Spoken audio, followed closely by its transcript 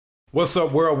What's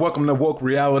up, world? Welcome to Woke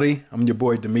Reality. I'm your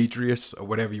boy Demetrius, or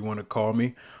whatever you want to call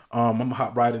me. I'm gonna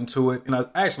hop right into it, and I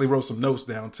actually wrote some notes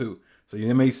down too. So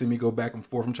you may see me go back and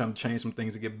forth. I'm trying to change some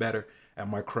things to get better at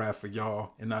my craft for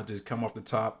y'all, and not just come off the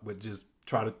top, but just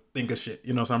try to think of shit.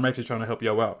 So I'm actually trying to help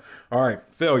y'all out. All right,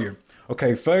 failure.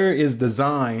 Okay, failure is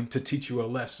designed to teach you a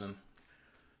lesson.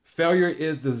 Failure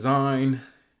is designed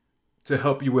to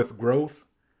help you with growth.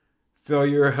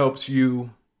 Failure helps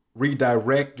you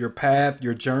redirect your path,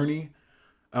 your journey.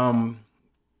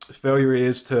 Failure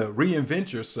is to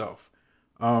reinvent yourself.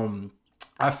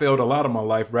 I failed a lot of my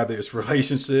life, whether it's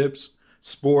relationships,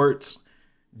 sports,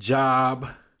 job,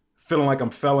 feeling like I'm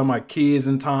failing my kids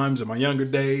in times in my younger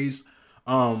days.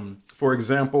 For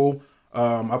example,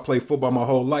 I played football my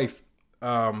whole life,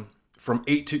 from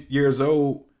 8 years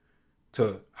old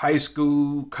to high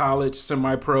school, college,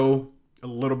 semi-pro, a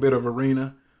little bit of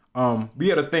arena. We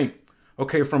got to think,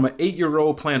 okay, from an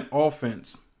 8-year-old playing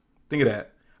offense, think of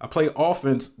that. I played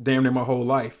offense damn near my whole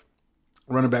life,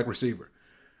 running back, receiver.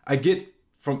 I get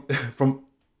from from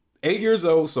 8 years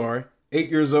old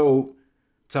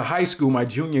to high school, my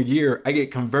junior year, I get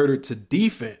converted to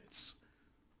defense.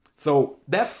 So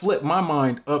that flipped my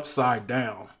mind upside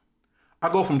down. I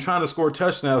go from trying to score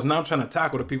touchdowns, now I'm trying to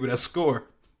tackle the people that score.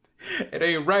 It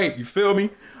ain't right, you feel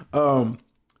me?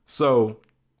 So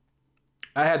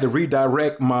I had to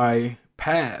redirect my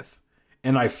path,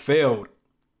 and I failed.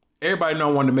 Everybody know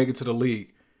I wanted to make it to the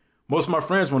league. Most of my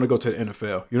friends want to go to the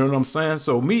NFL. You know what I'm saying?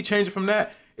 So me changing from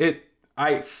that,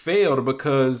 I failed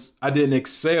because I didn't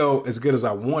excel as good as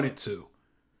I wanted to.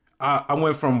 I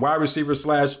went from wide receiver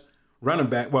slash running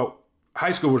back. Well,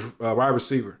 high school was wide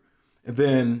receiver, and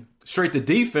then straight to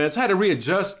defense. I had to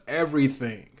readjust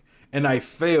everything. And I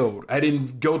failed. I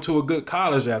didn't go to a good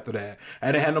college after that.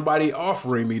 I didn't have nobody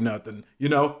offering me nothing.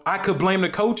 I could blame the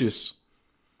coaches.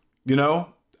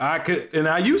 I could, and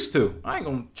I used to. I ain't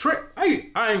gonna trip. I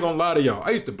ain't gonna lie to y'all. I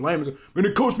used to blame them. When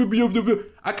the coach,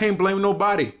 I can't blame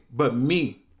nobody but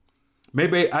me.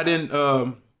 Maybe I didn't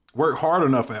work hard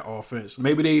enough at offense.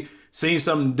 Maybe they seen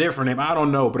something different. I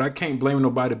don't know, but I can't blame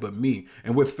nobody but me.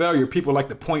 And with failure, people like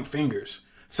to point fingers.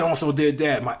 So-and-so did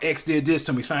that. My ex did this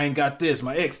to me, so I ain't got this.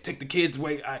 My ex took the kids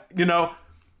away. At the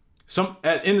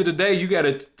end of the day, you got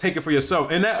to take it for yourself.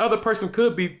 And that other person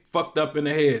could be fucked up in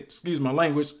the head. Excuse my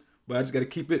language, but I just got to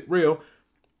keep it real.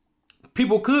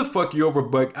 People could fuck you over,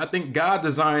 but I think God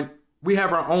designed, we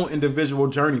have our own individual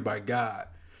journey by God.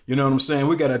 You know what I'm saying?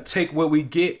 We got to take what we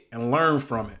get and learn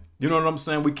from it. You know what I'm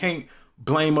saying? We can't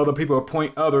blame other people or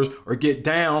point others or get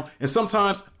down. And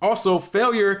sometimes also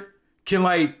failure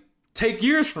can take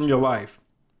years from your life.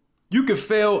 You could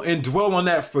fail and dwell on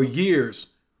that for years,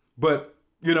 but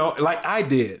like I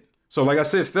did. So like I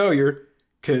said, failure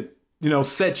could,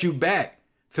 set you back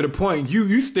to the point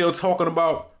you still talking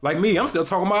about, like me, I'm still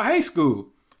talking about high school.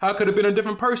 How I could have been a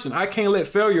different person. I can't let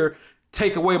failure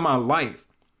take away my life.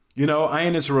 I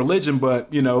ain't into religion, but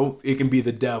it can be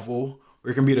the devil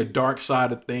or it can be the dark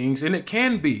side of things, and it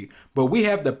can be, but we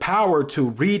have the power to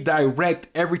redirect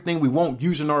everything we want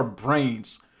using our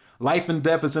brains. Life and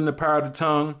death is in the power of the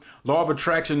tongue. Law of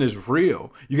attraction is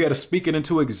real. You got to speak it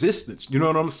into existence. You know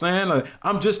what I'm saying?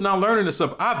 I'm just now learning this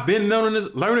stuff. I've been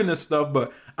learning this stuff,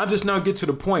 but I'm just now get to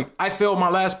the point. I failed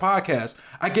my last podcast.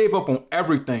 I gave up on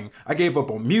everything. I gave up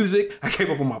on music. I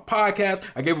gave up on my podcast.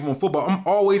 I gave up on football. I'm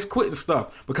always quitting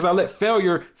stuff because I let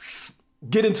failure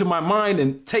get into my mind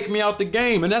and take me out the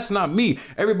game. And that's not me.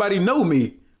 Everybody know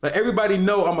me. Everybody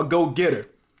know I'm a go-getter.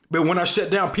 But when I shut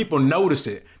down, people notice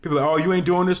it. People are like, oh, you ain't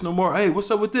doing this no more. Hey,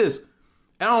 what's up with this?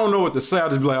 And I don't know what to say. I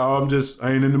just be like, oh,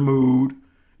 I ain't in the mood.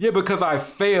 Yeah, because I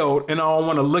failed and I don't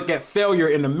want to look at failure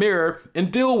in the mirror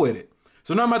and deal with it.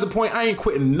 So now I'm at the point I ain't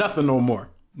quitting nothing no more.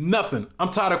 Nothing.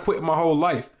 I'm tired of quitting my whole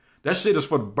life. That shit is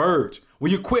for the birds. When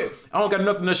you quit, I don't got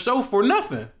nothing to show for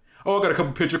nothing. Oh, I got a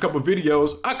couple pictures, a couple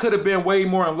videos. I could have been way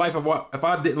more in life if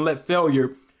I didn't let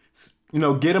failure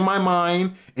get in my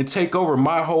mind and take over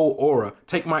my whole aura,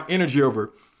 take my energy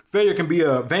over. Failure can be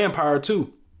a vampire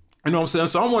too. You know what I'm saying?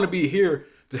 So I want to be here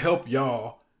to help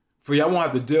y'all, for y'all won't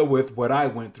have to deal with what I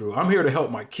went through. I'm here to help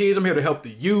my kids. I'm here to help the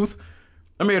youth.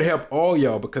 I'm here to help all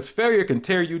y'all because failure can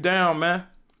tear you down, man.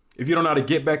 If you don't know how to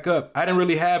get back up. I didn't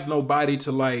really have nobody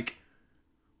to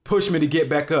push me to get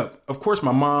back up. Of course,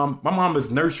 my mom is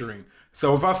nurturing.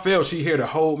 So if I fail, she here to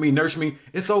hold me, nurture me.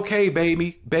 It's okay,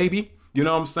 baby. You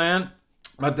know what I'm saying?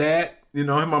 My dad, and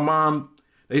my mom,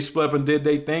 they split up and did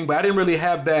their thing, but I didn't really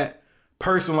have that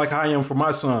person like I am for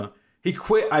my son. He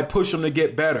quit, I push him to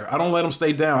get better. I don't let him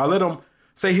stay down. I let him,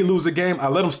 say he lose a game, I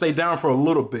let him stay down for a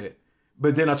little bit.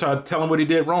 But then I try to tell him what he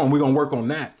did wrong. We're going to work on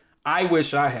that. I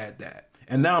wish I had that.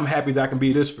 And now I'm happy that I can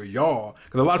be this for y'all,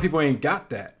 because a lot of people ain't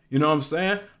got that. You know what I'm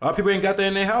saying? A lot of people ain't got that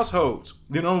in their households.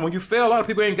 You know, when you fail, a lot of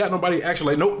people ain't got nobody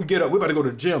actually like, nope, get up. We're about to go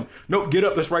to the gym. Nope, get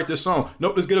up. Let's write this song.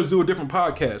 Nope, let's get up, do a different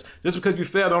podcast. Just because you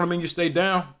fail don't mean you stay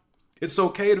down. It's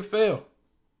okay to fail.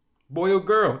 Boy or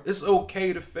girl, it's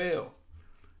okay to fail.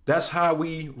 That's how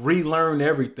we relearn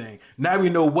everything. Now we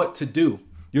know what to do.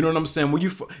 You know what I'm saying? When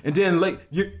you and then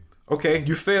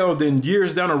you failed. Then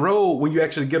years down the road, when you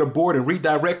actually get aboard and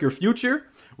redirect your future,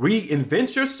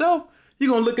 reinvent yourself, you're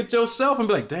gonna look at yourself and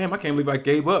be like, "Damn, I can't believe I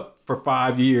gave up for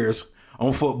 5 years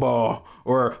on football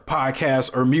or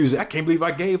podcasts or music. I can't believe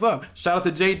I gave up." Shout out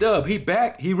to J-Dub. He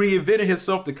back. He reinvented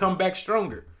himself to come back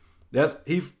stronger. That's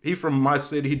he from my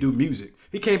city. He do music.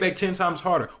 He came back 10 times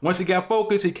harder. Once he got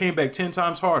focused, he came back 10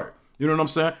 times harder. You know what I'm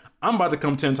saying? I'm about to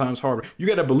come 10 times harder. You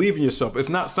got to believe in yourself. It's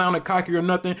not sounding cocky or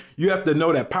nothing. You have to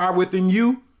know that power within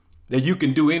you, that you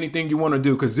can do anything you want to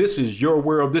do, because this is your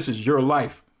world. This is your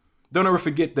life. Don't ever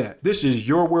forget that. This is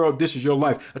your world. This is your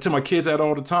life. I tell my kids that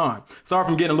all the time. Sorry if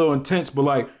I'm getting a little intense, but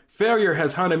like, failure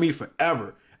has hunted me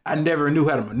forever. I never knew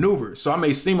how to maneuver. So I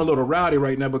may seem a little rowdy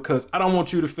right now because I don't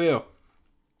want you to fail.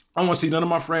 I don't want to see none of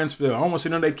my friends fail. I don't want to see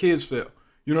none of their kids fail.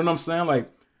 You know what I'm saying?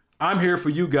 Like, I'm here for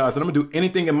you guys, and I'm going to do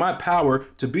anything in my power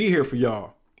to be here for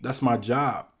y'all. That's my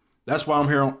job. That's why I'm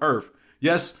here on earth.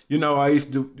 Yes, you know, I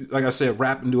used to do, like I said,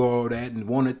 rap and do all that and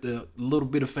wanted the little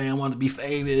bit of fame, wanted to be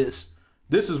famous.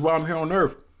 This is why I'm here on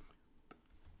earth.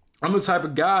 I'm the type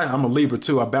of guy, I'm a Libra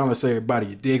too. I balance everybody.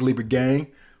 You dig, Libra gang?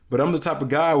 But I'm the type of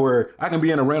guy where I can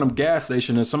be in a random gas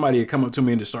station and somebody would come up to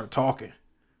me and just start talking.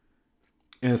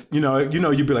 And you know,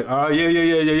 you'd be like, oh, yeah.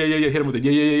 Hit them with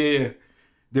the yeah.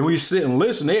 Then when you sit and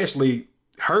listen, they actually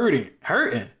hurting.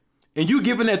 And you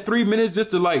giving that 3 minutes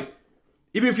just to like,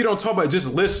 even if you don't talk about it, just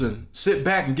listen, sit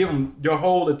back and give them your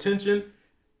whole attention,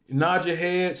 nod your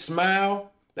head,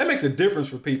 smile. That makes a difference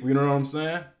for people. You know what I'm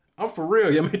saying? I'm for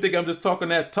real. You may think I'm just talking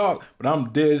that talk, but I'm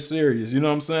dead serious. You know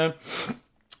what I'm saying?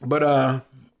 But,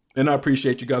 and I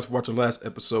appreciate you guys for watching the last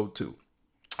episode too.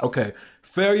 Okay.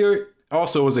 Failure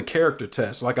also is a character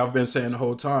test, like I've been saying the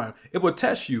whole time. It would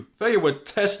test you. Failure would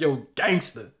test your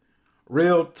gangster.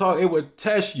 Real talk, it would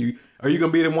test you. Are you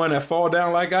going to be the one that fall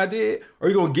down like I did? Or are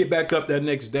you going to get back up that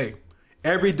next day?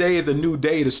 Every day is a new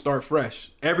day to start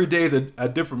fresh. Every day is a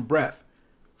different breath.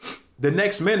 The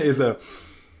next minute is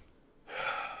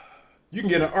you can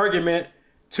get an argument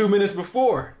 2 minutes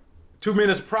before, 2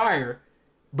 minutes prior,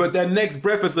 but that next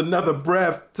breath is another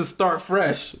breath to start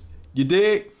fresh. You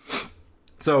dig?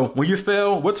 So when you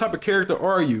fail, what type of character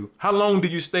are you? How long do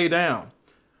you stay down?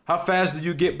 How fast do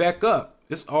you get back up?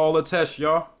 It's all a test,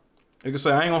 y'all. Like I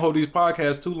say, I ain't gonna hold these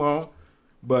podcasts too long,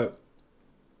 but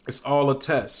it's all a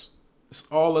test. It's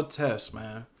all a test,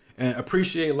 man. And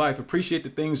appreciate life. Appreciate the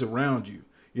things around you.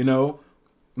 You know,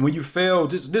 when you fail,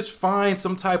 just find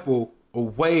some type of a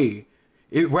way.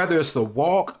 Whether it's a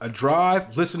walk, a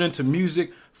drive, listening to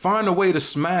music, find a way to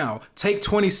smile. Take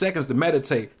 20 seconds to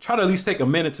meditate. Try to at least take a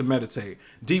minute to meditate.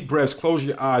 Deep breaths, close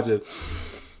your eyes. And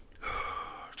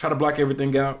try to block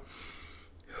everything out.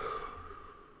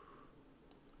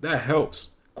 That helps.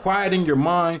 Quieting your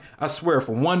mind, I swear,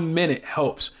 for 1 minute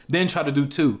helps. Then try to do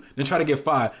 2. Then try to get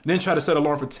 5. Then try to set an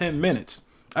alarm for 10 minutes.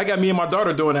 I got me and my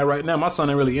daughter doing that right now. My son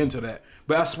ain't really into that.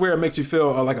 But I swear it makes you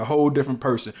feel like a whole different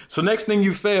person. So next thing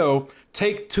you fail,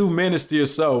 take 2 minutes to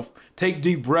yourself. Take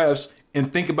deep breaths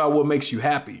and think about what makes you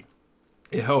happy.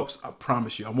 It helps. I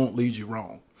promise you. I won't lead you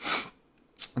wrong.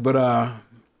 But I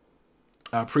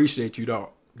appreciate you, dog.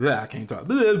 I can't talk.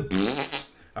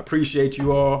 I appreciate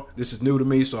you all. This is new to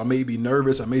me, so I may be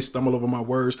nervous. I may stumble over my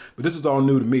words, but this is all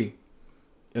new to me.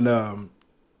 And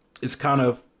it's kind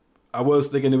of, I was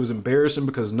thinking it was embarrassing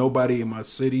because nobody in my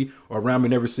city or around me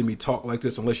never see me talk like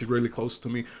this unless you're really close to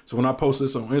me. So when I post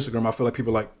this on Instagram, I feel like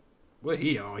people are like, what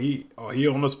he on? He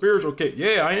on a spiritual kick.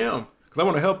 Yeah, I am. Because I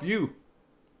want to help you.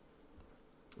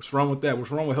 What's wrong with that?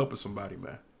 What's wrong with helping somebody,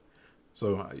 man?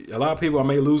 So a lot of people, I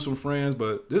may lose some friends,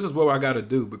 but this is what I got to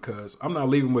do because I'm not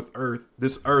leaving with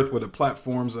this earth with the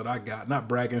platforms that I got, not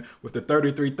bragging, with the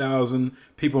 33,000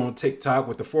 people on TikTok,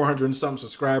 with the 400 and something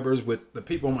subscribers, with the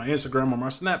people on my Instagram, on my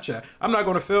Snapchat. I'm not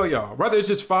going to fail y'all. Rather, it's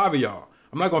just 5 of y'all.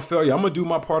 I'm not going to fail y'all. I'm going to do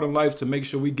my part in life to make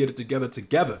sure we get it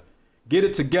together. Get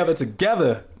it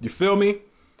together. You feel me?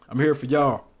 I'm here for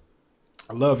y'all.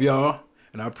 I love y'all.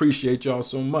 And I appreciate y'all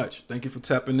so much. Thank you for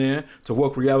tapping in to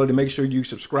Woke Reality. Make sure you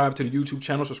subscribe to the YouTube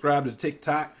channel, subscribe to the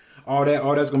TikTok, all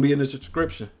that's going to be in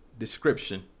the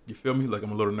description. You feel me? Like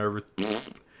I'm a little nervous.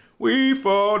 We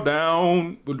fall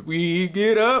down, but we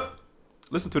get up.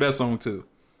 Listen to that song too.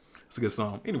 It's a good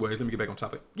song. Anyways, let me get back on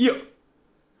topic. Yeah.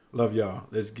 Love y'all.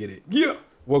 Let's get it. Yeah.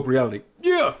 Woke Reality.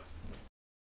 Yeah.